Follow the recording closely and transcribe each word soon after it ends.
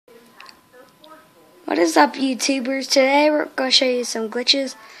What is up, YouTubers? Today we're going to show you some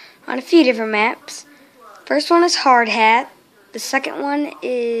glitches on a few different maps. First one is Hard Hat. The second one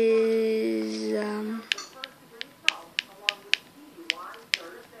is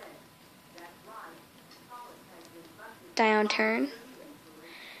Downturn.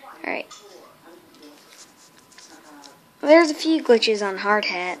 Alright. Well, there's a few glitches on Hard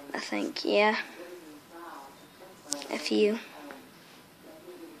Hat, I think. Yeah. A few.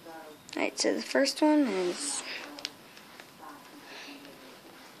 Alright, so the first one is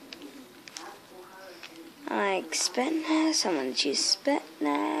like Spetnaz. I'm going to choose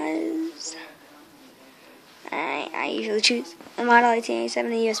Spetnaz. I usually choose a Model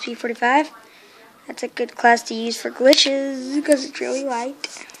 1887 and USP 45. That's a good class to use for glitches because it's really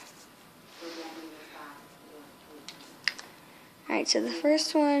light. Alright, so the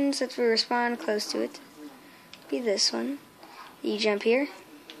first one, since we respawn close to it, be this one. You jump here.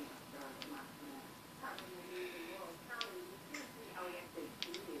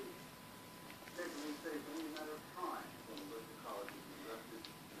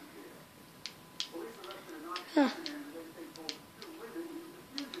 Huh.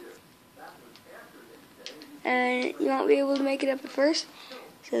 And you won't be able to make it up at first,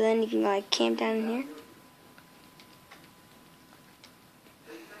 so then you can like camp down in here.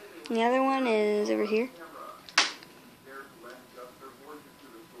 And the other one is over here.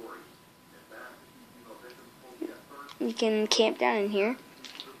 You can camp down in here,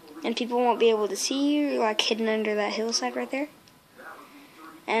 and people won't be able to see you. You're like hidden under that hillside right there.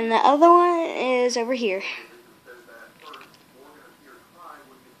 And the other one is over here.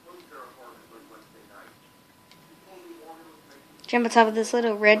 Jump on top of this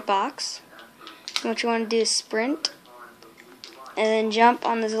little red box. And what you want to do is sprint. And then jump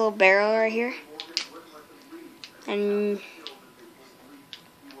on this little barrel right here. And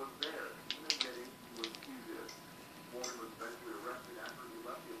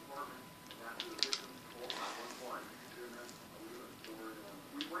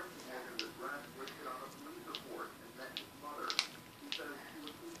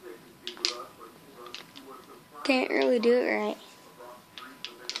can't really do it right.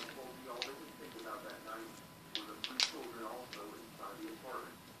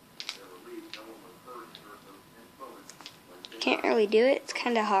 Can't really do it. It's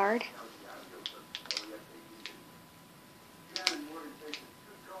kind of hard.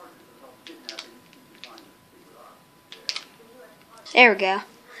 There we go.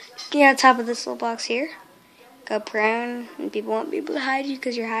 Get on top of this little box here. Go prone, and people won't be able to hide you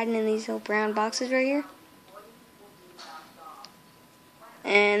because you're hiding in these little brown boxes right here.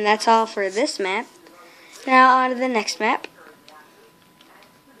 And that's all for this map. Now on to the next map.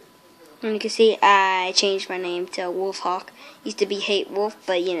 And you can see I changed my name to Wolf Hawk. Used to be Hate Wolf,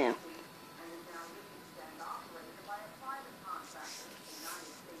 but you know.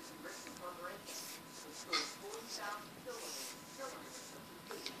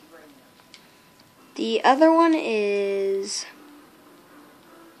 The other one is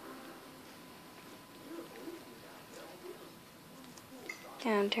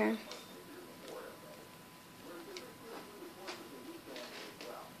Downturn.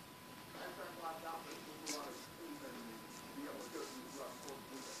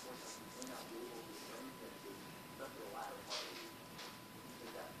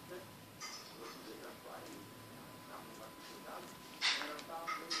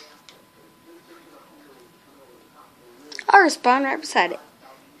 I'll respawn right beside it.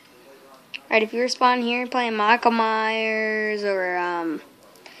 Alright, if you respawn here playing Michael Myers or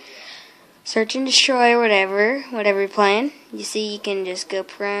Search and Destroy or whatever you're playing, you see you can just go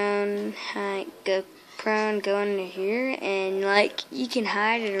prone, go under here, and like you can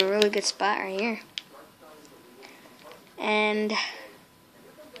hide at a really good spot right here. And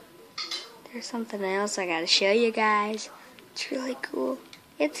there's something else I gotta show you guys. It's really cool.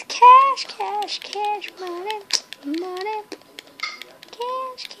 It's cash money. Money,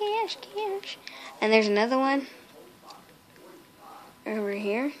 cash. And there's another one over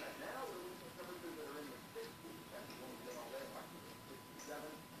here.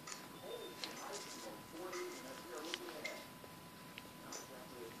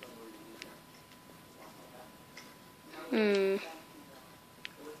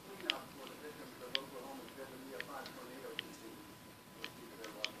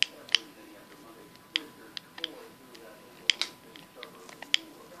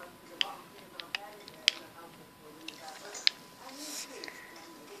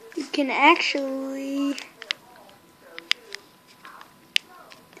 You can actually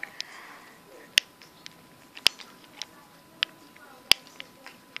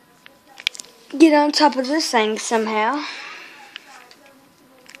get on top of this thing somehow.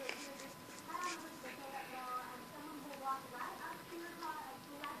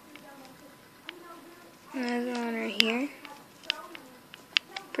 There's one right here.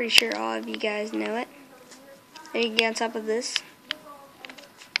 Pretty sure all of you guys know it. There you can get on top of this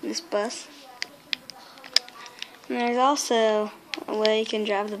bus. And there's also a way you can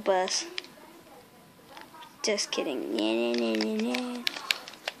drive the bus. Just kidding.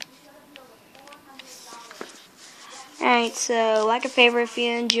 Alright, so like a favorite if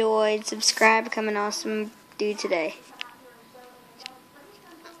you enjoyed. Subscribe, become an awesome dude today.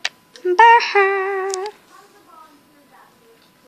 Bye.